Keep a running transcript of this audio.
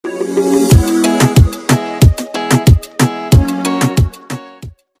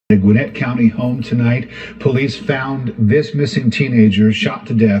Gwinnett County home tonight. Police found this missing teenager shot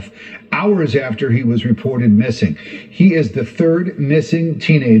to death hours after he was reported missing. He is the third missing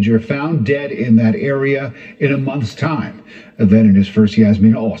teenager found dead in that area in a month's time. Then in his first,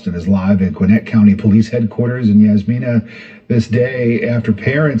 Yasmina Alston is live at Gwinnett County Police Headquarters. And Yasmina, this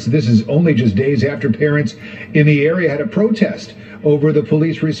is only just days after parents in the area had a protest over the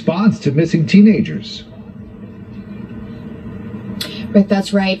police response to missing teenagers. Rick,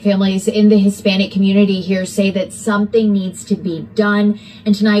 that's right. Families in the Hispanic community here say that something needs to be done.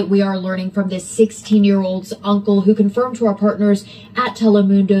 And tonight we are learning from this 16-year-old's uncle who confirmed to our partners at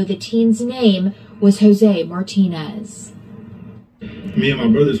Telemundo the teen's name was Jose Martinez. Me and my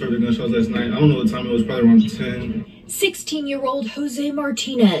brothers heard the gunshots last night. I don't know what time it was, probably around 10. 16-year-old Jose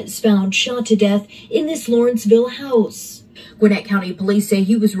Martinez found shot to death in this Lawrenceville house. Gwinnett County police say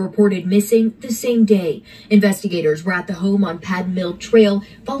he was reported missing the same day. Investigators were at the home on Pad Mill Trail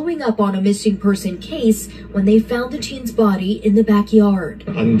following up on a missing person case when they found the teen's body in the backyard.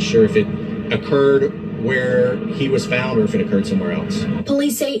 Unsure if it occurred where he was found or if it occurred somewhere else.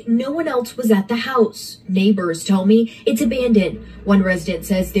 Police say no one else was at the house. Neighbors tell me it's abandoned. One resident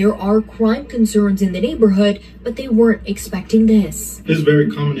says there are crime concerns in the neighborhood, but they weren't expecting this. It's very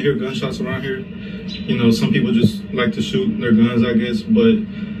common to hear gunshots around here. You know, some people just like to shoot their guns, I guess, but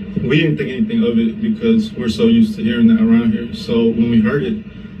we didn't think anything of it because we're so used to hearing that around here. So when we heard it,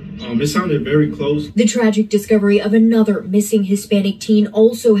 it sounded very close. The tragic discovery of another missing Hispanic teen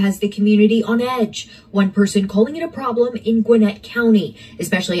also has the community on edge. One person calling it a problem in Gwinnett County,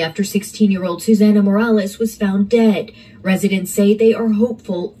 especially after 16-year-old Susana Morales was found dead. Residents say they are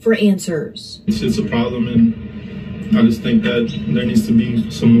hopeful for answers. It's a problem, and I just think that there needs to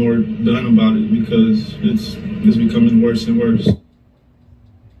be some more done about it because it's becoming worse and worse.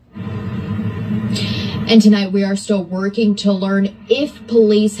 And tonight we are still working to learn if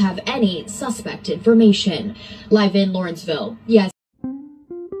police have any suspect information. Live in Lawrenceville. Yes.